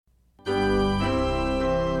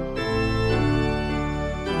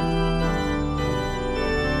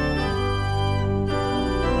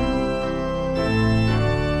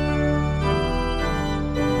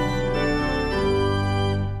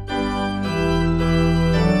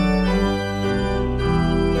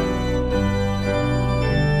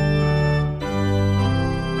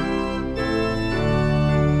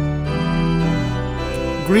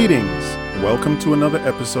Greetings! Welcome to another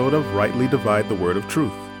episode of Rightly Divide the Word of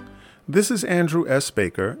Truth. This is Andrew S.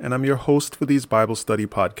 Baker, and I'm your host for these Bible study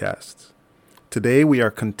podcasts. Today we are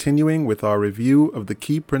continuing with our review of the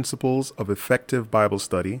key principles of effective Bible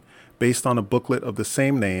study based on a booklet of the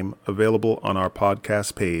same name available on our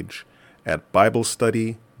podcast page at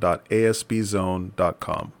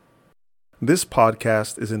biblestudy.asbzone.com. This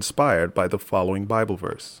podcast is inspired by the following Bible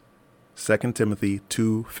verse, 2 Timothy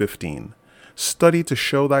 2:15. Study to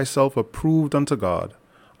show thyself approved unto God,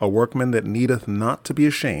 a workman that needeth not to be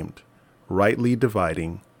ashamed, rightly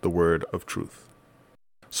dividing the word of truth.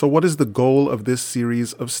 So what is the goal of this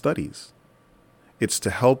series of studies? It's to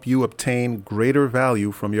help you obtain greater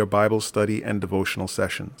value from your Bible study and devotional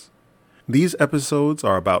sessions. These episodes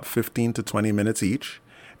are about 15 to 20 minutes each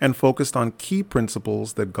and focused on key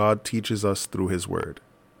principles that God teaches us through His Word.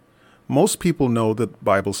 Most people know that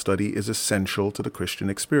Bible study is essential to the Christian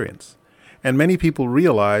experience. And many people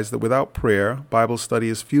realize that without prayer, Bible study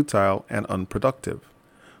is futile and unproductive.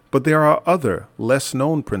 But there are other, less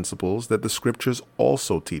known principles that the Scriptures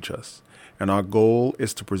also teach us, and our goal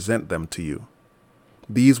is to present them to you.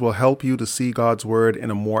 These will help you to see God's Word in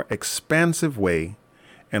a more expansive way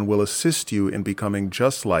and will assist you in becoming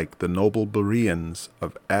just like the noble Bereans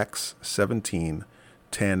of Acts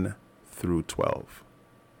 17:10 through 12.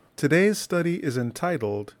 Today's study is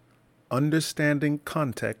entitled, Understanding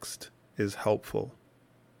Context is Helpful.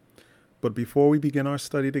 But before we begin our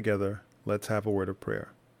study together, let's have a word of prayer.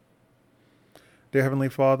 Dear Heavenly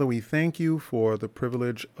Father, we thank you for the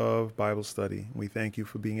privilege of Bible study. We thank you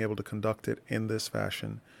for being able to conduct it in this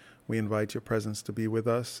fashion. We invite your presence to be with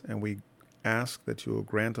us, and we ask that you will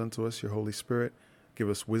grant unto us your Holy Spirit, give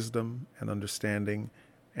us wisdom and understanding,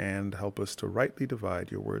 and help us to rightly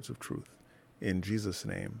divide your words of truth. In Jesus'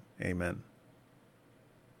 name, amen.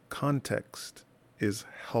 Context is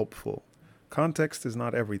helpful. Context is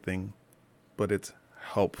not everything, but it's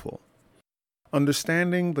helpful.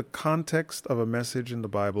 Understanding the context of a message in the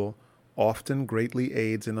Bible often greatly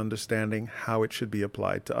aids in understanding how it should be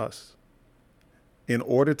applied to us. In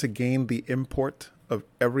order to gain the import of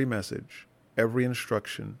every message, every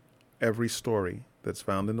instruction, every story that's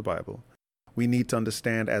found in the Bible, we need to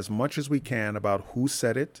understand as much as we can about who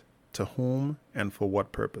said it, to whom, and for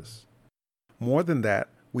what purpose. More than that,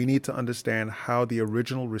 we need to understand how the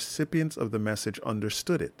original recipients of the message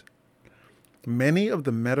understood it. Many of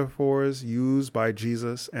the metaphors used by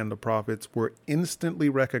Jesus and the prophets were instantly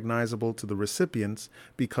recognizable to the recipients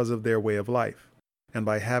because of their way of life. And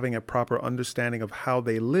by having a proper understanding of how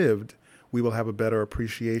they lived, we will have a better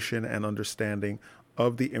appreciation and understanding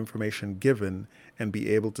of the information given and be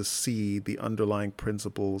able to see the underlying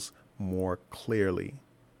principles more clearly.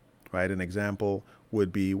 Right? An example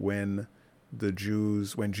would be when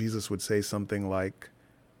Jesus would say something like,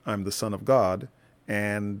 I'm the Son of God,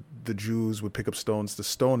 and the Jews would pick up stones to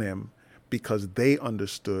stone him because they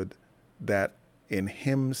understood that in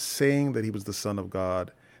him saying that he was the Son of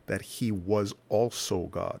God, that he was also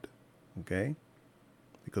God. Okay?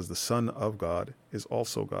 Because the Son of God is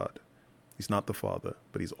also God. He's not the Father,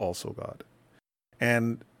 but he's also God.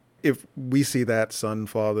 And if we see that Son,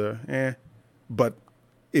 Father, but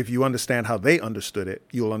if you understand how they understood it,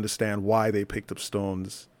 you'll understand why they picked up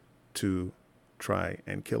stones to try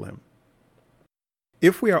and kill him.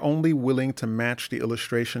 If we are only willing to match the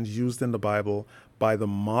illustrations used in the Bible by the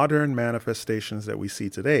modern manifestations that we see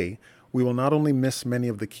today, we will not only miss many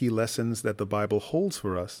of the key lessons that the Bible holds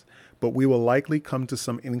for us, but we will likely come to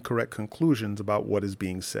some incorrect conclusions about what is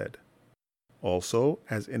being said. Also,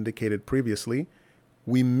 as indicated previously,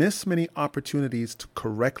 we miss many opportunities to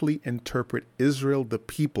correctly interpret Israel the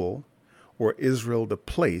people or Israel the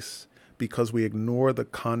place because we ignore the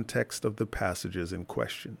context of the passages in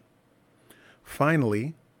question.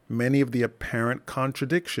 Finally, many of the apparent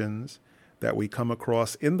contradictions that we come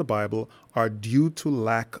across in the Bible are due to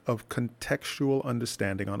lack of contextual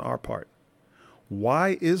understanding on our part.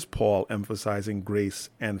 Why is Paul emphasizing grace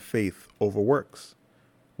and faith over works?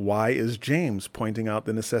 Why is James pointing out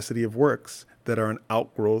the necessity of works that are an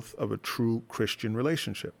outgrowth of a true Christian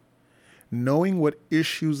relationship? Knowing what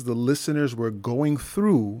issues the listeners were going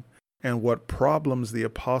through and what problems the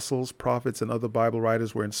apostles, prophets, and other Bible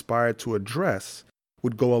writers were inspired to address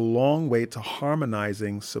would go a long way to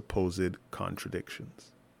harmonizing supposed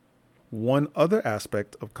contradictions. One other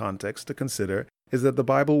aspect of context to consider is that the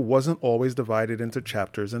Bible wasn't always divided into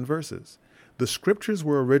chapters and verses. The scriptures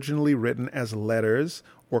were originally written as letters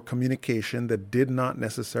or communication that did not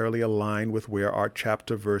necessarily align with where our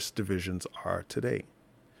chapter-verse divisions are today.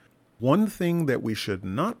 One thing that we should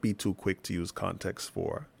not be too quick to use context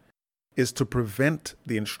for is to prevent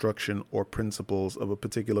the instruction or principles of a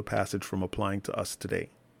particular passage from applying to us today.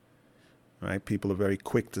 right? People are very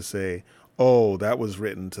quick to say, oh, that was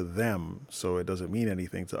written to them, so it doesn't mean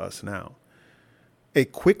anything to us now. A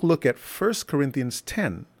quick look at 1 Corinthians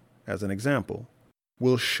 10, as an example,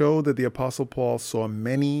 will show that the Apostle Paul saw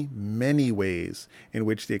many, many ways in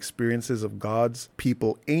which the experiences of God's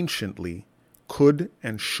people anciently could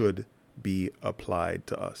and should be applied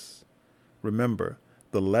to us. Remember,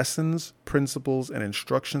 the lessons, principles, and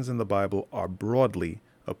instructions in the Bible are broadly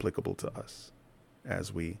applicable to us,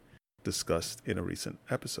 as we discussed in a recent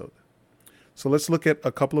episode. So let's look at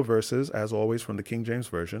a couple of verses, as always, from the King James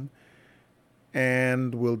Version,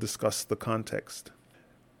 and we'll discuss the context.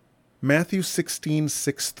 Matthew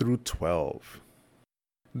 16:6-12.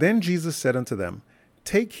 Then Jesus said unto them,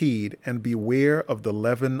 Take heed and beware of the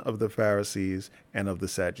leaven of the Pharisees and of the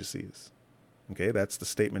Sadducees. Okay, that's the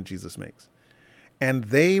statement Jesus makes. And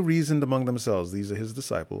they reasoned among themselves, these are his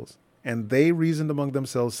disciples, and they reasoned among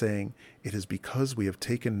themselves, saying, It is because we have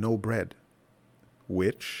taken no bread.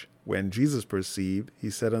 Which, when Jesus perceived, he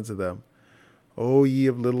said unto them, O ye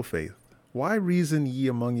of little faith, why reason ye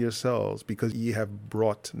among yourselves, because ye have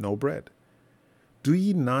brought no bread? Do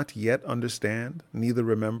ye not yet understand, neither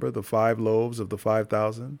remember the 5 loaves of the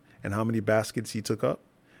 5,000, and how many baskets ye took up?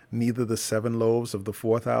 Neither the 7 loaves of the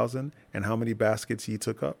 4,000, and how many baskets ye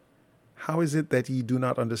took up? How is it that ye do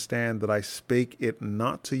not understand that I spake it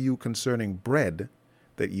not to you concerning bread,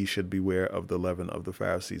 that ye should beware of the leaven of the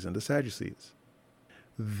Pharisees and the Sadducees?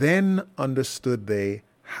 Then understood they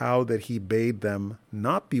how that he bade them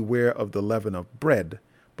not beware of the leaven of bread,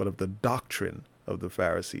 but of the doctrine of the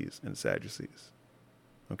Pharisees and Sadducees.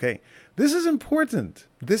 Okay, this is important.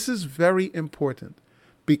 This is very important,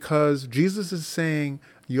 because Jesus is saying,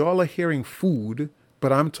 y'all are hearing food,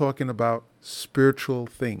 but I'm talking about spiritual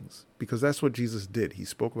things, because that's what Jesus did. He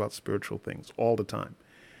spoke about spiritual things all the time.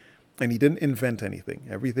 And he didn't invent anything.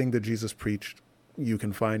 Everything that Jesus preached, you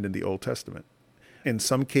can find in the Old Testament. In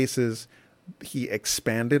some cases, he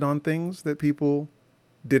expanded on things that people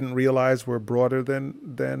didn't realize were broader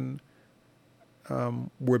than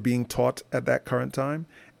were being taught at that current time.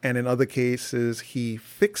 And in other cases, he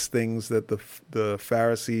fixed things that the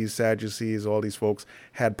Pharisees, Sadducees, all these folks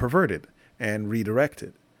had perverted and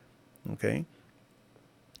redirected. Okay?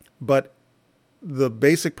 But the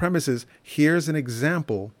basic premise is, here's an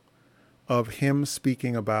example of him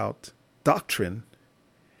speaking about doctrine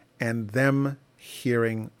and them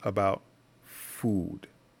hearing about food.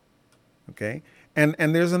 Okay?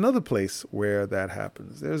 And there's another place where that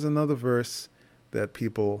happens. There's another verse that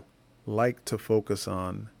people like to focus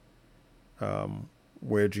on,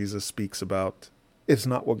 where Jesus speaks about, it's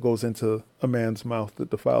not what goes into a man's mouth that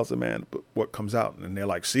defiles a man, but what comes out. And they're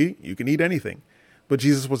like, see, you can eat anything. But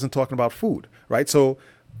Jesus wasn't talking about food, right? So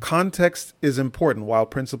context is important. While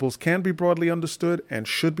principles can be broadly understood and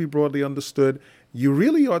should be broadly understood, you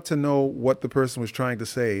really ought to know what the person was trying to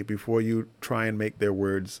say before you try and make their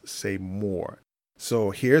words say more.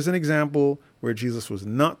 So here's an example where Jesus was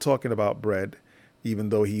not talking about bread, even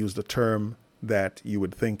though he used a term that you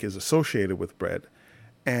would think is associated with bread.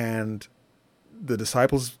 And the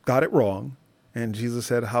disciples got it wrong. And Jesus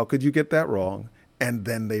said, how could you get that wrong? And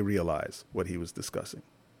then they realized what he was discussing.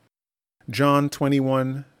 John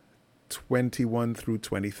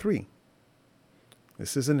 21:21-23.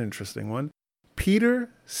 This is an interesting one.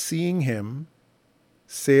 Peter, seeing him,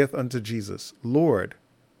 saith unto Jesus, Lord,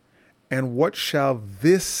 and what shall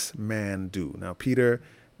this man do? Now,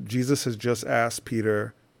 Jesus has just asked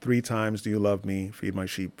Peter 3 times, do you love me? Feed my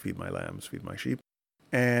sheep, feed my lambs, feed my sheep.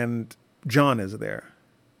 And John is there.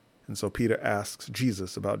 And so Peter asks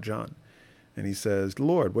Jesus about John. And he says,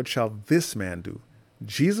 Lord, what shall this man do?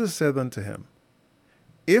 Jesus said unto him,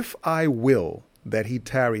 if I will that he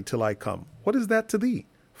tarry till I come, what is that to thee?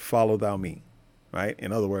 Follow thou me. Right?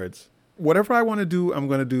 In other words, whatever I want to do, I'm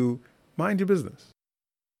going to do. Mind your business.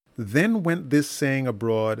 Then went this saying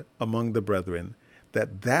abroad among the brethren,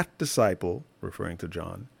 that disciple, referring to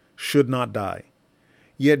John, should not die.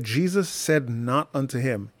 Yet Jesus said not unto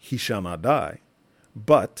him, he shall not die,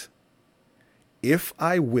 but if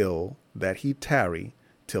I will that he tarry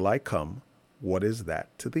till I come, what is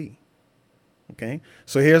that to thee? Okay,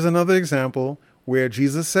 so here's another example where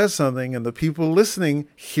Jesus says something and the people listening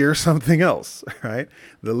hear something else, right?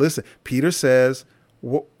 Peter says,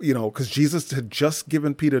 because Jesus had just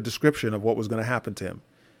given Peter a description of what was going to happen to him,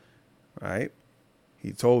 right?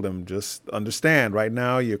 He told him, just understand right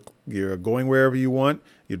now you're going wherever you want.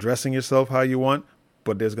 You're dressing yourself how you want,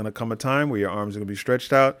 but there's going to come a time where your arms are going to be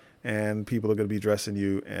stretched out and people are going to be dressing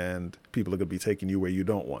you and people are going to be taking you where you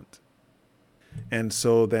don't want. And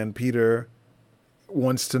so then Peter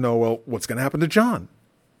wants to know, well, what's going to happen to John?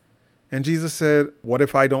 And Jesus said, what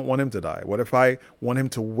if I don't want him to die? What if I want him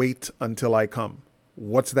to wait until I come?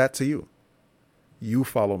 What's that to you? You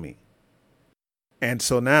follow me. And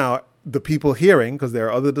so now the people hearing, because there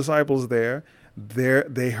are other disciples there,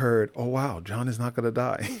 they heard, oh, wow, John is not going to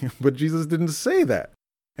die. But Jesus didn't say that.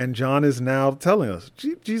 And John is now telling us,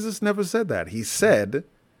 Jesus never said that. He said,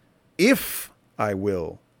 if I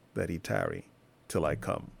will that he tarry till I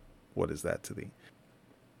come, what is that to thee?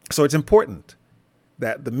 So it's important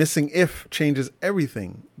that the missing if changes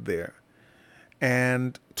everything there.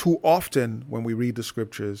 And too often when we read the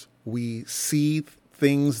scriptures, we see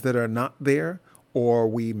things that are not there, or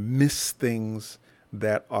we miss things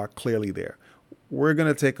that are clearly there. We're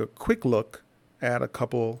going to take a quick look at a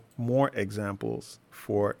couple more examples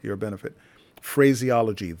for your benefit.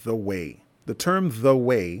 Phraseology, the way. The term the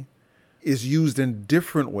way is used in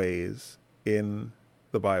different ways in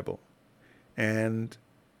the Bible. And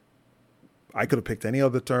I could have picked any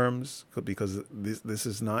other terms because this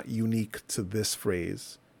is not unique to this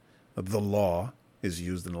phrase. The law is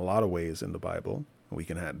used in a lot of ways in the Bible. We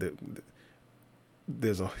can have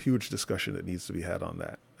there's a huge discussion that needs to be had on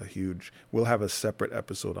that. We'll have a separate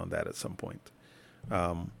episode on that at some point.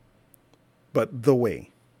 But the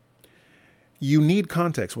way. You need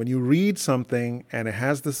context. When you read something and it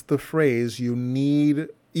has the phrase, you need,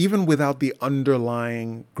 even without the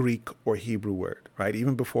underlying Greek or Hebrew word, right?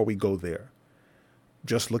 Even before we go there,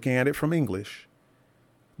 just looking at it from English,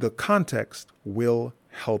 the context will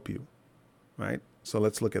help you, right? So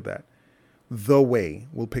let's look at that. The way,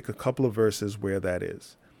 we'll pick a couple of verses where that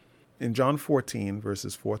is. In John 14,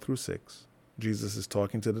 verses 4 through 6, Jesus is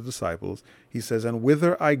talking to the disciples. He says, and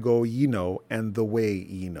whither I go ye know, and the way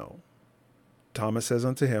ye know. Thomas says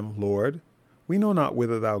unto him, Lord, we know not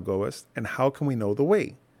whither thou goest, and how can we know the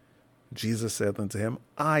way? Jesus said unto him,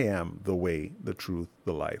 I am the way, the truth,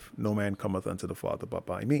 the life. No man cometh unto the Father but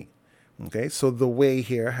by me. Okay, so the way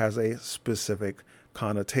here has a specific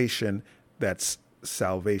connotation that's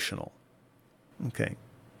salvational. Okay,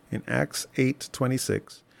 in Acts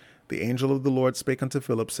 8:26, the angel of the Lord spake unto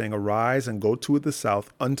Philip, saying, arise and go toward the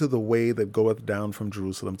south unto the way that goeth down from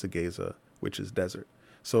Jerusalem to Gaza, which is desert.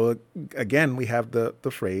 So again, we have the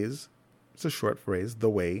phrase, it's a short phrase, the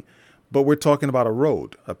way, but we're talking about a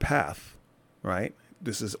road, a path, right?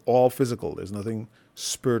 This is all physical. There's nothing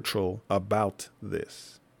spiritual about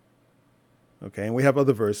this. Okay, and we have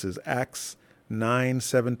other verses. Acts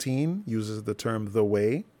 9:17 uses the term the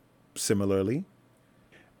way, similarly.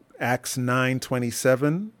 Acts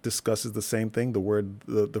 9:27 discusses the same thing.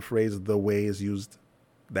 The phrase the way is used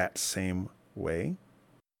that same way.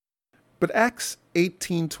 But Acts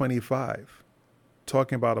 18:25,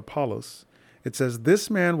 talking about Apollos, it says,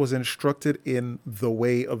 this man was instructed in the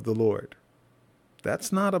way of the Lord.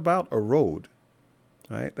 That's not about a road,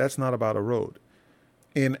 right? That's not about a road.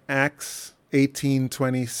 In Acts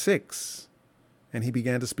 18:26, and he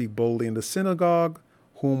began to speak boldly in the synagogue,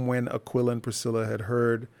 whom when Aquila and Priscilla had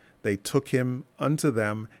heard, they took him unto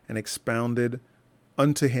them and expounded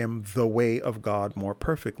unto him the way of God more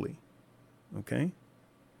perfectly. Okay?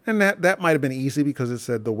 And that might have been easy because it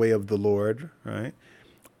said the way of the Lord, right?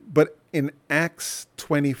 But in Acts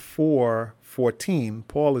 24:14,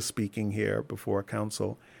 Paul is speaking here before a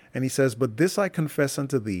council, and he says, but this I confess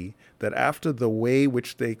unto thee, that after the way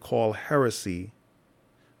which they call heresy,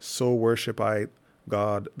 so worship I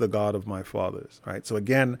God, the God of my fathers, right? So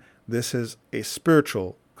again, this is a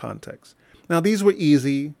spiritual context. Now, these were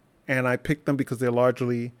easy, and I picked them because they're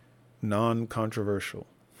largely non-controversial,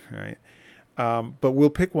 right? But we'll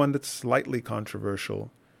pick one that's slightly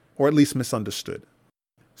controversial, or at least misunderstood.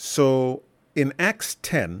 So in Acts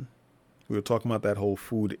 10, we were talking about that whole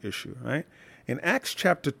food issue, right? In Acts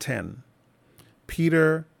chapter 10,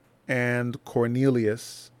 Peter and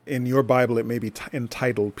Cornelius, in your Bible, it may be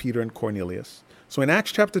entitled Peter and Cornelius. So in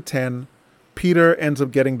Acts chapter 10, Peter ends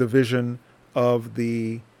up getting the vision of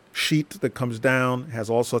the sheet that comes down, has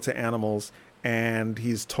all sorts of animals, and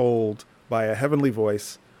he's told by a heavenly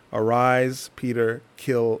voice, arise, Peter,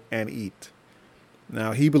 kill and eat.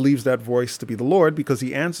 Now, he believes that voice to be the Lord because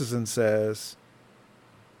he answers and says,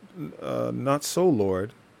 not so,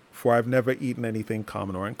 Lord, for I've never eaten anything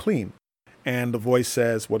common or unclean. And the voice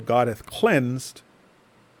says, what God hath cleansed,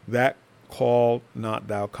 that call not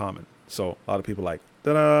thou common. So a lot of people like,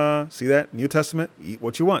 ta-da, see that? New Testament, eat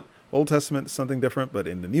what you want. Old Testament, something different, but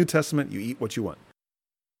in the New Testament, you eat what you want.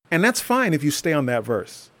 And that's fine if you stay on that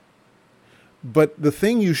verse. But the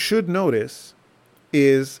thing you should notice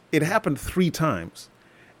is it happened 3 times.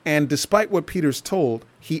 And despite what Peter's told,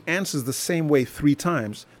 he answers the same way 3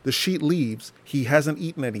 times. The sheet leaves. He hasn't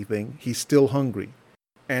eaten anything. He's still hungry.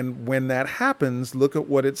 And when that happens, look at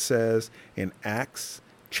what it says in Acts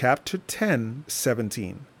chapter 10,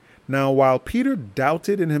 17. Now, while Peter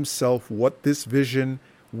doubted in himself what this vision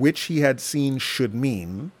which he had seen should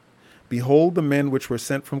mean, behold, the men which were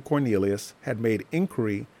sent from Cornelius had made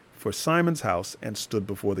inquiry for Simon's house and stood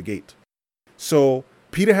before the gate. So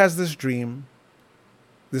Peter has this dream,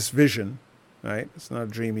 this vision, right? It's not a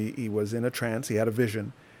dream. He was in a trance. He had a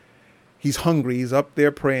vision. He's hungry. He's up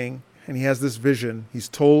there praying, and he has this vision. He's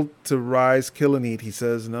told to rise, kill, and eat. He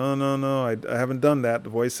says, no, I haven't done that. The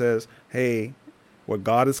voice says, hey, what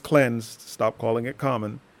God has cleansed, stop calling it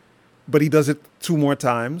common. But he does it 2 more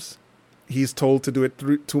times. He's told to do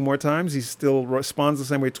it 2 more times. He still responds the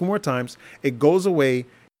same way 2 more times. It goes away,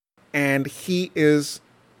 and he is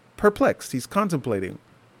perplexed. He's contemplating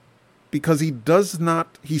because he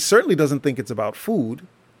certainly doesn't think it's about food.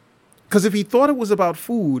 Because if he thought it was about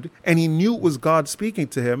food and he knew it was God speaking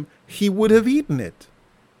to him, he would have eaten it.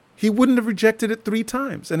 He wouldn't have rejected it 3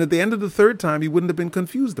 times. And at the end of the 3rd time, he wouldn't have been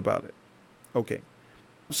confused about it. Okay.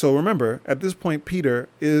 So remember, at this point, Peter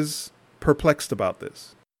is perplexed about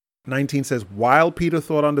this. 19 says, while Peter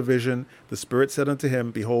thought on the vision, the Spirit said unto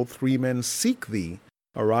him, behold, 3 men seek thee.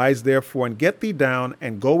 Arise therefore and get thee down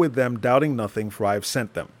and go with them, doubting nothing, for I have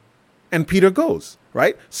sent them. And Peter goes,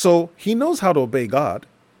 right? So he knows how to obey God,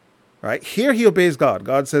 right? Here he obeys God.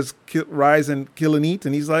 God says, rise and kill and eat.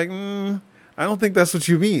 And he's like, I don't think that's what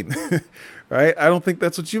you mean, right? I don't think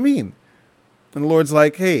that's what you mean. And the Lord's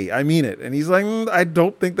like, hey, I mean it. And he's like, I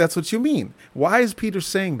don't think that's what you mean. Why is Peter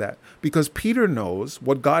saying that? Because Peter knows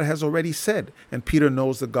what God has already said. And Peter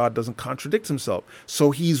knows that God doesn't contradict himself.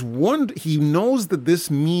 So he knows that this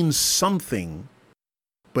means something,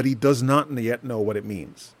 but he does not yet know what it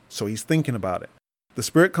means. So he's thinking about it. The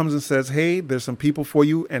Spirit comes and says, hey, there's some people for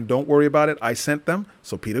you and don't worry about it. I sent them.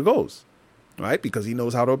 So Peter goes, right? Because he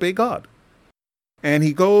knows how to obey God. And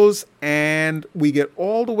he goes, and we get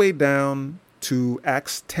all the way down to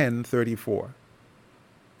Acts 10:34.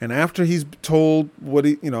 And after he's told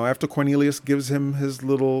after Cornelius gives him his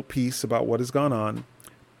little piece about what has gone on,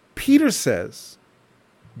 Peter says,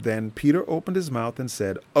 then Peter opened his mouth and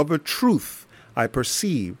said, of a truth, I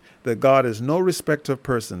perceive that God is no respecter of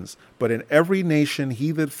persons, but in every nation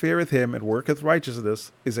he that feareth him and worketh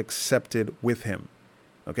righteousness is accepted with him.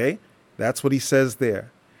 Okay? That's what he says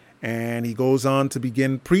there. And he goes on to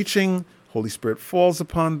begin preaching. Holy Spirit falls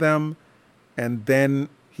upon them. And then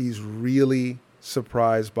he's really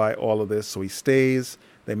surprised by all of this. So he stays.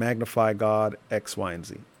 They magnify God, X, Y, and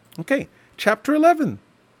Z. Okay, chapter 11.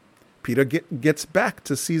 Peter gets back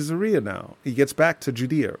to Caesarea now. He gets back to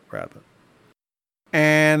Judea, rather.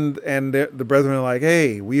 And the brethren are like,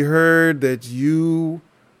 hey, we heard that you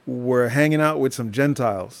were hanging out with some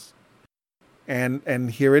Gentiles.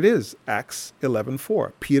 And here it is, Acts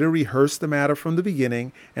 11:4. Peter rehearsed the matter from the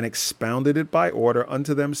beginning and expounded it by order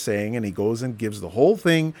unto them, saying, and he goes and gives the whole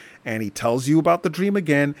thing, and he tells you about the dream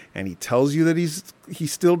again, and he tells you that he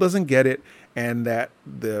still doesn't get it, and that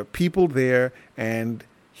the people there, and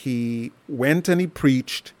he went and he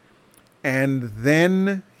preached, and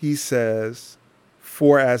then he says,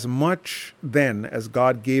 for as much then as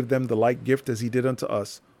God gave them the like gift as he did unto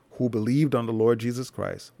us, who believed on the Lord Jesus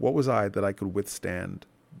Christ, what was I that I could withstand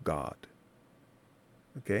God?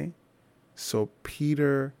 Okay? So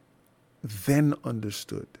Peter then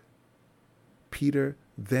understood. Peter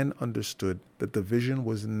then understood that the vision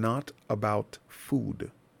was not about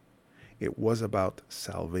food. It was about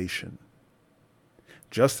salvation.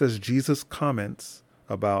 Just as Jesus comments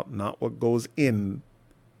about not what goes in,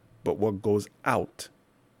 but what goes out,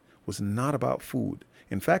 was not about food.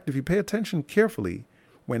 In fact, if you pay attention carefully,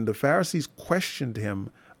 when the Pharisees questioned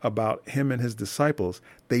him about him and his disciples,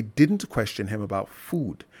 they didn't question him about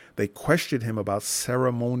food. They questioned him about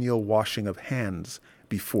ceremonial washing of hands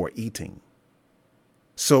before eating.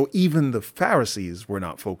 So even the Pharisees were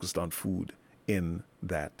not focused on food in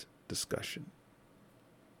that discussion.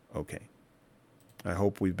 Okay. I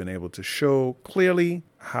hope we've been able to show clearly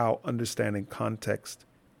how understanding context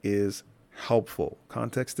is helpful.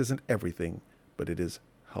 Context isn't everything, but it is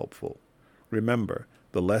helpful. Remember,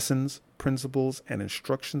 the lessons, principles, and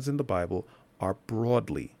instructions in the Bible are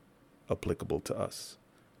broadly applicable to us,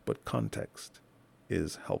 but context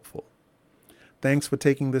is helpful. Thanks for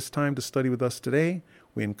taking this time to study with us today.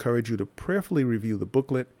 We encourage you to prayerfully review the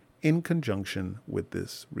booklet in conjunction with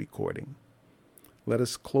this recording. Let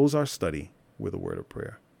us close our study with a word of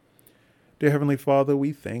prayer. Dear Heavenly Father,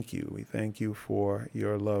 we thank you. We thank you for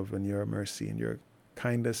your love and your mercy and your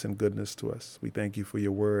kindness and goodness to us. We thank you for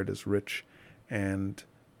your word as rich and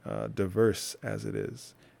diverse as it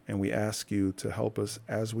is. And we ask you to help us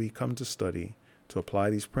as we come to study, to apply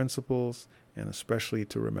these principles, and especially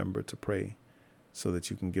to remember to pray so that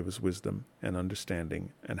you can give us wisdom and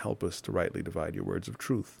understanding and help us to rightly divide your words of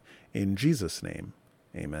truth. In Jesus' name,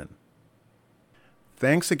 amen.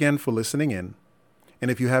 Thanks again for listening in. And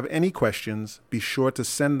if you have any questions, be sure to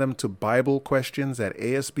send them to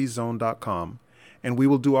BibleQuestions@asbzone.com, and we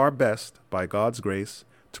will do our best, by God's grace,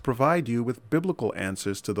 to provide you with biblical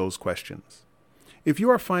answers to those questions. If you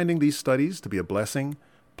are finding these studies to be a blessing,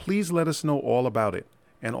 please let us know all about it,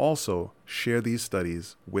 and also share these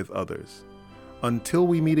studies with others. Until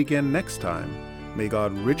we meet again next time, may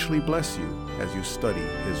God richly bless you as you study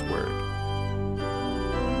His Word.